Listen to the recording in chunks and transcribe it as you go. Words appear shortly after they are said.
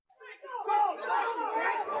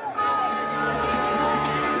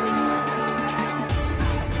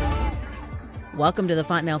Welcome to the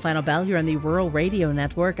Fontanelle Final Bell here on the Rural Radio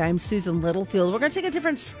Network. I'm Susan Littlefield. We're going to take a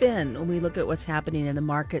different spin when we look at what's happening in the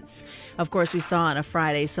markets. Of course, we saw on a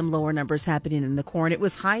Friday some lower numbers happening in the corn. It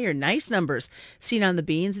was higher, nice numbers seen on the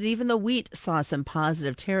beans, and even the wheat saw some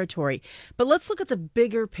positive territory. But let's look at the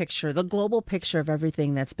bigger picture, the global picture of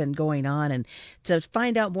everything that's been going on. And to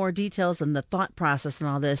find out more details on the thought process and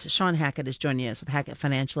all this, Shawn Hackett is joining us with Hackett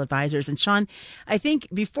Financial Advisors. And Shawn, I think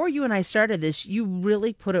before you and I started this, you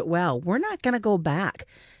really put it well. We're not going to go back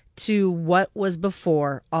to what was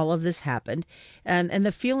before all of this happened. And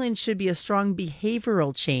the feeling should be a strong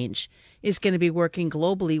behavioral change is going to be working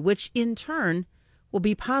globally, which in turn will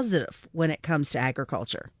be positive when it comes to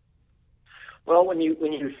agriculture. Well, when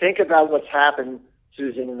you think about what's happened,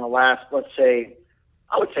 Susan, in the last, I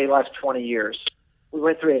would say last 20 years, we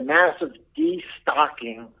went through a massive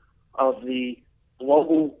destocking of the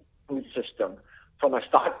global food system from a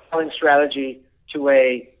stockpiling strategy to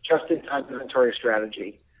a just-in-time inventory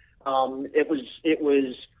strategy. It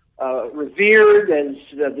was revered as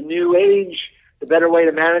the new age, the better way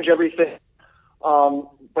to manage everything.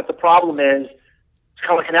 But the problem is, it's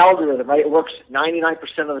kind of like an algorithm, right? It works 99%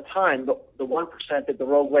 of the time, but the 1% that the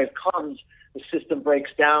rogue wave comes, the system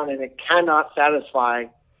breaks down and it cannot satisfy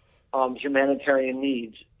humanitarian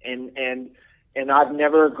needs. And I've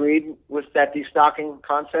never agreed with that destocking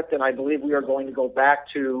concept, and I believe we are going to go back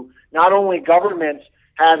to not only governments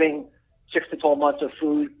having 6 to 12 months of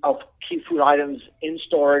food, of key food items in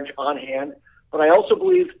storage on hand, but I also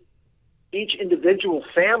believe each individual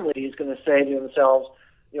family is going to say to themselves,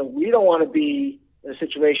 we don't want to be in a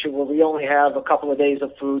situation where we only have a couple of days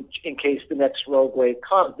of food in case the next rogue wave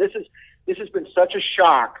comes. This has been such a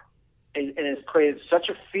shock, and it's created such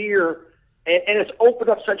a fear. And it's opened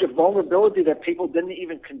up such a vulnerability that people didn't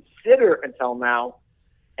even consider until now.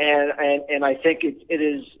 And I think it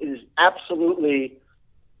is absolutely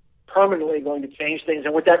permanently going to change things.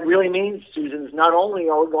 And what that really means, Susan, is not only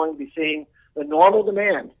are we going to be seeing the normal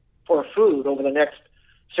demand for food over the next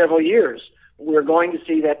several years, we're going to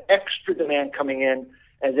see that extra demand coming in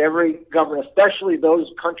as every government, especially those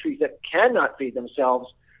countries that cannot feed themselves,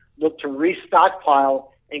 look to restockpile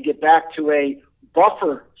and get back to a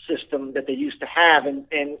buffer system that they used to have. And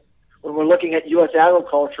when we're looking at U.S.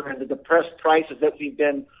 agriculture and the depressed prices that we've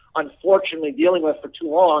been unfortunately dealing with for too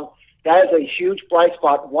long, that is a huge bright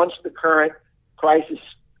spot once the current crisis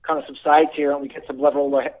kind of subsides here and we get some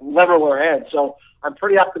leveler head. So I'm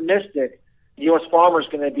pretty optimistic the U.S. farmer is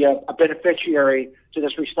going to be a beneficiary to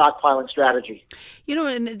this restockpiling strategy.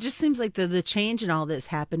 And it just seems like the change in all this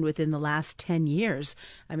happened within the last 10 years.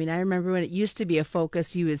 I mean, I remember when it used to be a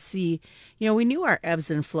focus, you would see, we knew our ebbs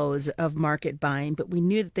and flows of market buying, but we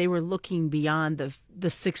knew that they were looking beyond the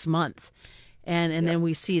 6 month. And then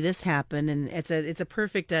we see this happen, and it's a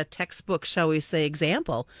perfect textbook, shall we say,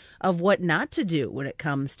 example of what not to do when it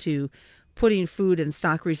comes to putting food and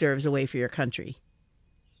stock reserves away for your country.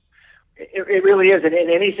 It really is. And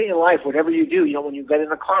in anything in life, whatever you do, when you get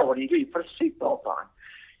in a car, what do? You put a seatbelt on.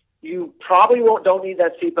 You probably don't need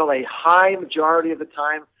that seatbelt a high majority of the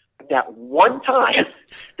time, but that one time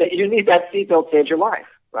that you need that seatbelt saves your life,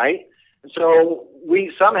 right? And so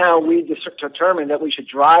we determined that we should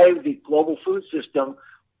drive the global food system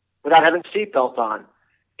without having seatbelt on.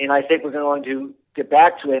 And I think we're going to get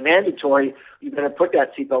back to a mandatory, you better put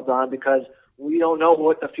that seatbelt on, because we don't know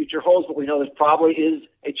what the future holds, but we know there probably is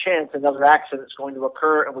a chance another accident is going to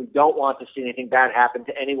occur, and we don't want to see anything bad happen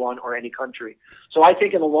to anyone or any country. So I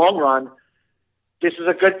think in the long run, this is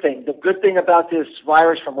a good thing. The good thing about this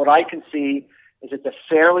virus, from what I can see, is it's a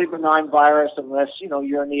fairly benign virus unless,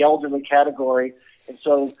 you're in the elderly category. And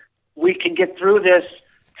so we can get through this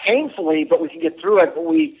painfully, but we can get through it. But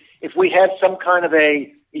if we had some kind of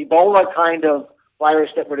a Ebola kind of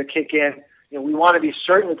virus that were to kick in, we want to be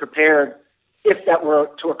certainly prepared if that were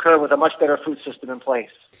to occur with a much better food system in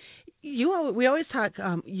place. We always talk,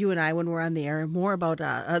 you and I, when we're on the air, more about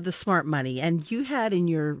the smart money. And you had in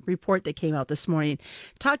your report that came out this morning,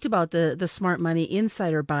 talked about the smart money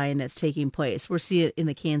insider buying that's taking place. We're seeing it in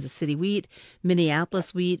the Kansas City wheat,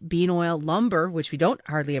 Minneapolis wheat, bean oil, lumber, which we don't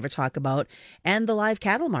hardly ever talk about, and the live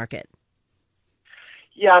cattle market.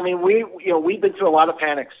 Yeah, I mean, we've been through a lot of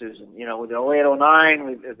panic, Susan. With the 08,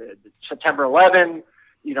 09, September 11,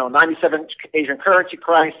 97 Asian currency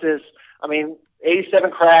crisis. 87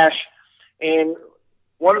 crash. And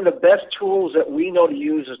one of the best tools that we know to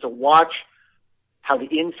use is to watch how the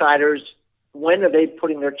insiders, when are they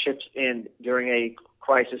putting their chips in during a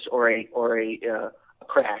crisis or a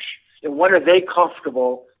crash, and when are they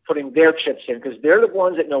comfortable putting their chips in? Because they're the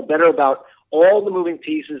ones that know better about all the moving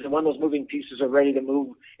pieces and when those moving pieces are ready to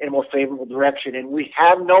move in a more favorable direction. And we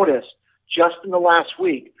have noticed just in the last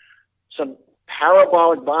week some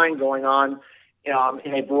parabolic buying going on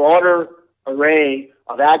in a broader array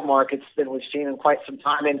of ag markets than we've seen in quite some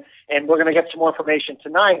time. And we're going to get some more information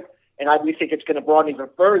tonight, and we think it's going to broaden even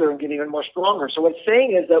further and get even more stronger. So what it's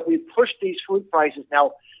saying is that we've pushed these food prices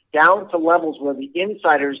now down to levels where the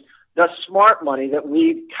insiders, the smart money that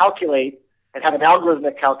we calculate and have an algorithm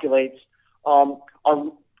that calculates, are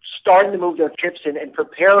starting to move their chips in and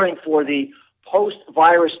preparing for the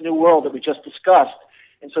post-virus new world that we just discussed.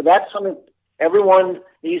 And so that's something everyone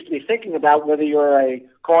needs to be thinking about, whether you're a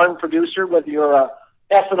corn producer, whether you're a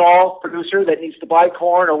ethanol producer that needs to buy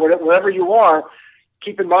corn, or wherever you are.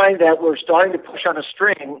 Keep in mind that we're starting to push on a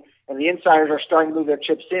string, and the insiders are starting to move their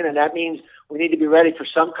chips in, and that means we need to be ready for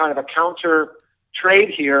some kind of a counter trade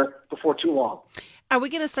here before too long. Are we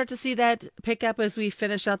going to start to see that pick up as we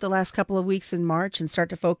finish out the last couple of weeks in March and start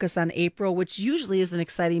to focus on April, which usually is an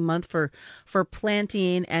exciting month for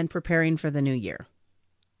planting and preparing for the new year?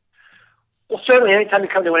 Well, certainly anytime you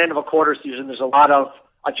come to an end of a quarter season, there's a lot of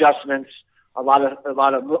adjustments, a lot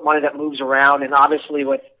of money that moves around, and obviously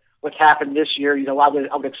with what's happened this year, I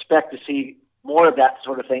would expect to see more of that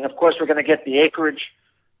sort of thing. Of course, we're going to get the acreage,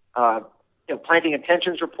 planting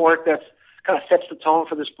intentions report that kind of sets the tone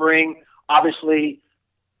for the spring. Obviously,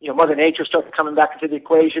 Mother Nature starts coming back into the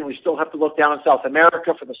equation. We still have to look down in South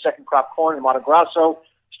America for the second crop corn in Mato Grosso,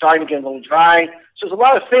 starting to get a little dry. So there's a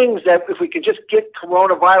lot of things that if we could just get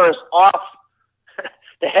coronavirus off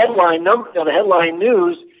the headline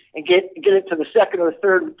news and get it to the second or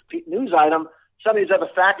third news item, some of these other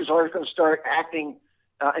factors are going to start acting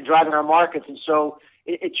and driving our markets. And so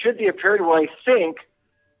it should be a period where I think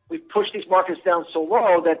we've pushed these markets down so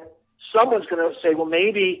low that someone's going to say, well,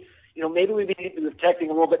 maybe we need to be protecting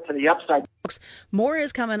a little bit to the upside. More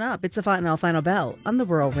is coming up. It's the Fontanelle Final Bell on the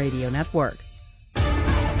Rural Radio Network.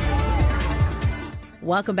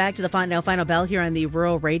 Welcome back to the Fontanelle Final Bell here on the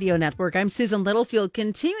Rural Radio Network. I'm Susan Littlefield,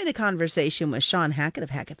 continuing the conversation with Shawn Hackett of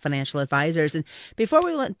Hackett Financial Advisors. And before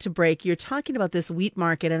we went to break, you're talking about this wheat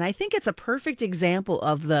market, and I think it's a perfect example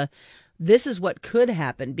of this is what could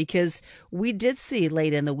happen, because we did see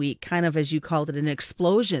late in the week, kind of as you called it, an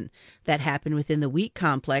explosion that happened within the wheat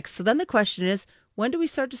complex. So then the question is, when do we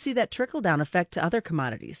start to see that trickle-down effect to other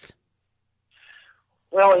commodities?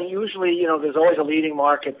 Well, usually, there's always a leading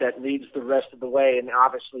market that leads the rest of the way, and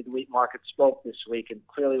obviously the wheat market spoke this week and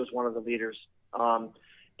clearly was one of the leaders.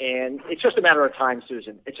 And it's just a matter of time,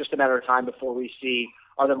 Susan. It's just a matter of time before we see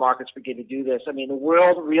other markets begin to do this. I mean, the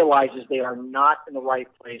world realizes they are not in the right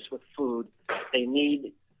place with food. They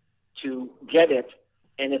need to get it,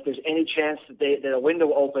 and if there's any chance that a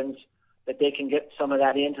window opens, that they can get some of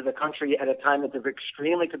that into the country at a time that they're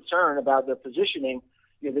extremely concerned about their positioning,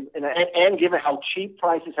 and given how cheap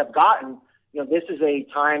prices have gotten, this is a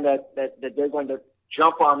time that they're going to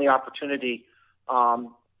jump on the opportunity.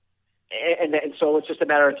 And so it's just a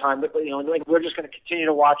matter of time. But, we're just going to continue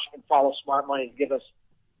to watch and follow smart money to give us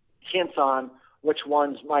hints on which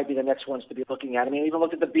ones might be the next ones to be looking at. I mean, even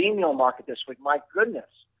look at the bean meal market this week. My goodness,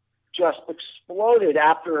 just exploded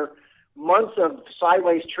after months of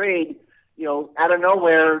sideways trade, out of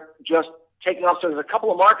nowhere, just taking off. So there's a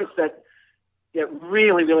couple of markets that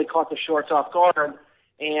really, really caught the shorts off guard.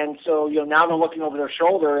 And so, now they're looking over their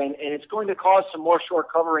shoulder, and it's going to cause some more short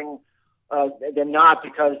covering than not,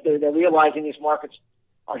 because they're realizing these markets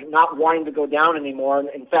are not wanting to go down anymore. And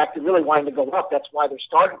in fact, they're really wanting to go up. That's why they're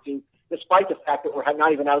starting to, despite the fact that we're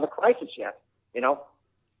not even out of the crisis yet,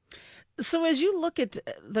 So as you look at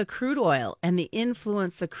the crude oil and the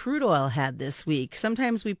influence the crude oil had this week,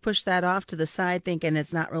 sometimes we push that off to the side thinking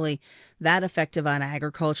it's not really that effective on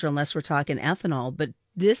agriculture unless we're talking ethanol. But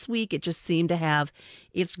this week it just seemed to have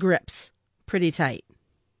its grips pretty tight.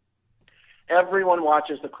 Everyone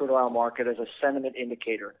watches the crude oil market as a sentiment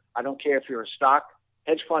indicator. I don't care if you're a stock,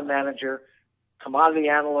 hedge fund manager, commodity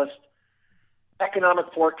analyst, economic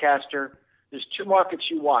forecaster. There's two markets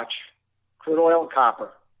you watch, crude oil and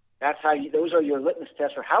copper. Those are your litmus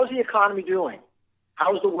tests for how's the economy doing?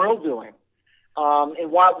 How's the world doing?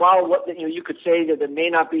 And while you could say that there may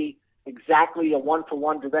not be exactly a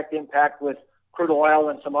one-for-one direct impact with crude oil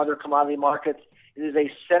and some other commodity markets, it is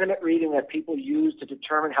a sentiment reading that people use to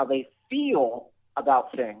determine how they feel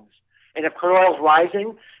about things. And if crude oil is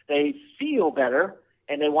rising, they feel better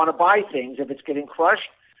and they want to buy things. If it's getting crushed,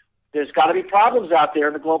 there's got to be problems out there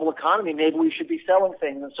in the global economy. Maybe we should be selling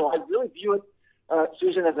things. And so I really view it,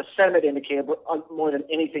 Susan, as a sentiment indicator more than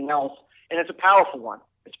anything else. And it's a powerful one.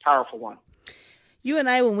 It's a powerful one. You and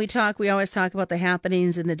I, when we talk, we always talk about the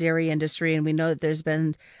happenings in the dairy industry, and we know that there's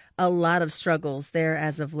been a lot of struggles there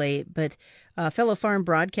as of late. But Fellow farm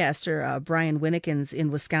broadcaster Brian Winnikins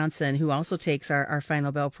in Wisconsin, who also takes our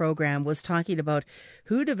Final Bell program, was talking about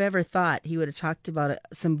who'd have ever thought he would have talked about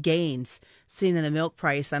some gains seen in the milk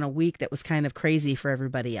price on a week that was kind of crazy for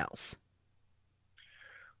everybody else.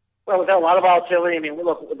 Well, we've had a lot of volatility. I mean,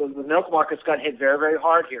 look, the milk market's gotten hit very, very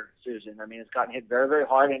hard here, Susan. I mean, it's gotten hit very, very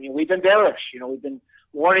hard, and we've been bearish. We've been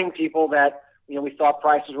warning people that, we thought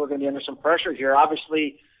prices were going to be under some pressure here.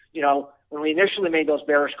 Obviously, when we initially made those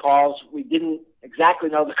bearish calls, we didn't exactly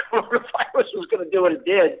know the coronavirus was going to do what it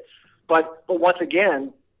did. But once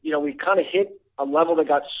again, we kind of hit a level that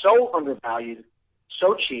got so undervalued,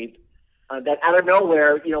 so cheap, that out of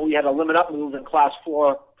nowhere, we had a limit up move in class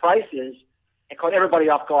 4 prices and caught everybody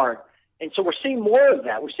off guard. And so we're seeing more of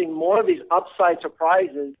that. We're seeing more of these upside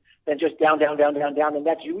surprises than just down, down, down, down, down. And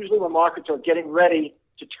that's usually when markets are getting ready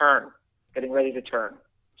to turn.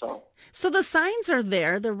 So the signs are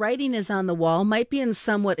there. The writing is on the wall, might be in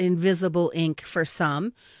somewhat invisible ink for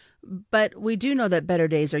some, but we do know that better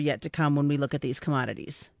days are yet to come when we look at these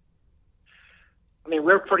commodities. I mean,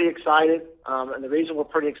 we're pretty excited, and the reason we're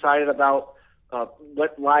pretty excited about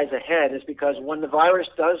what lies ahead is because when the virus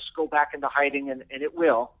does go back into hiding, and it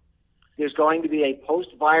will, there's going to be a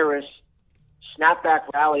post-virus snapback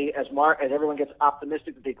rally as everyone gets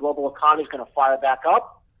optimistic that the global economy is going to fire back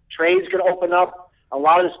up. Trade's going to open up. A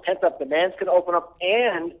lot of this pent-up demand's going to open up,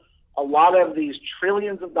 and a lot of these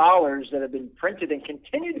trillions of dollars that have been printed and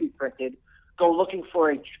continue to be printed go looking for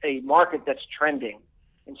a market that's trending.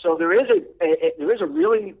 And so there is a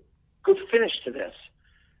really good finish to this.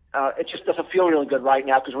 It just doesn't feel really good right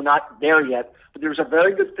now because we're not there yet. But there's a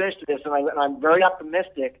very good finish to this, and I'm very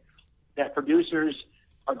optimistic that producers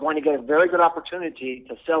are going to get a very good opportunity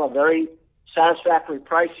to sell a very satisfactory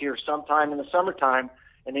price here sometime in the summertime,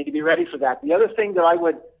 and need to be ready for that. The other thing that I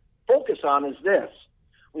would focus on is this.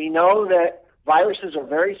 We know that viruses are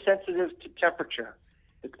very sensitive to temperature.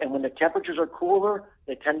 And when the temperatures are cooler,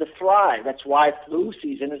 they tend to thrive. That's why flu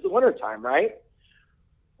season is the wintertime, right?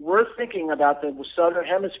 We're thinking about the southern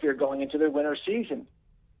hemisphere going into their winter season.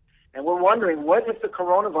 And we're wondering, what if the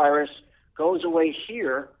coronavirus goes away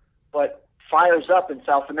here, but fires up in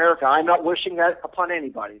South America? I'm not wishing that upon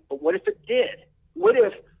anybody, but what if it did? What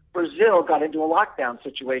if Brazil got into a lockdown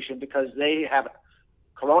situation because they have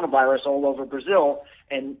coronavirus all over Brazil,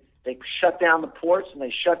 and they shut down the ports and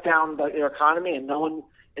they shut down their economy and no one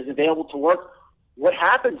is available to work? What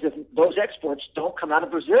happens if those exports don't come out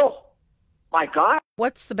of Brazil? My God.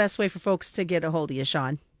 What's the best way for folks to get a hold of you,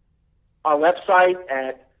 Shawn? Our website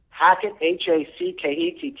at Hackett,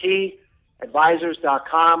 Hackett,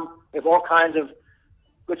 advisors.com. We have all kinds of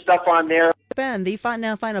good stuff on there. The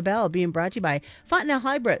Fontanelle Final Bell being brought to you by Fontanelle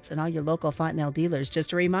Hybrids and all your local Fontanelle dealers.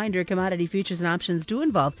 Just a reminder, commodity futures and options do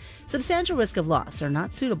involve substantial risk of loss. Are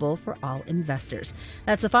not suitable for all investors.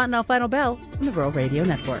 That's the Fontanelle Final Bell on the Rural Radio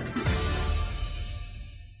Network.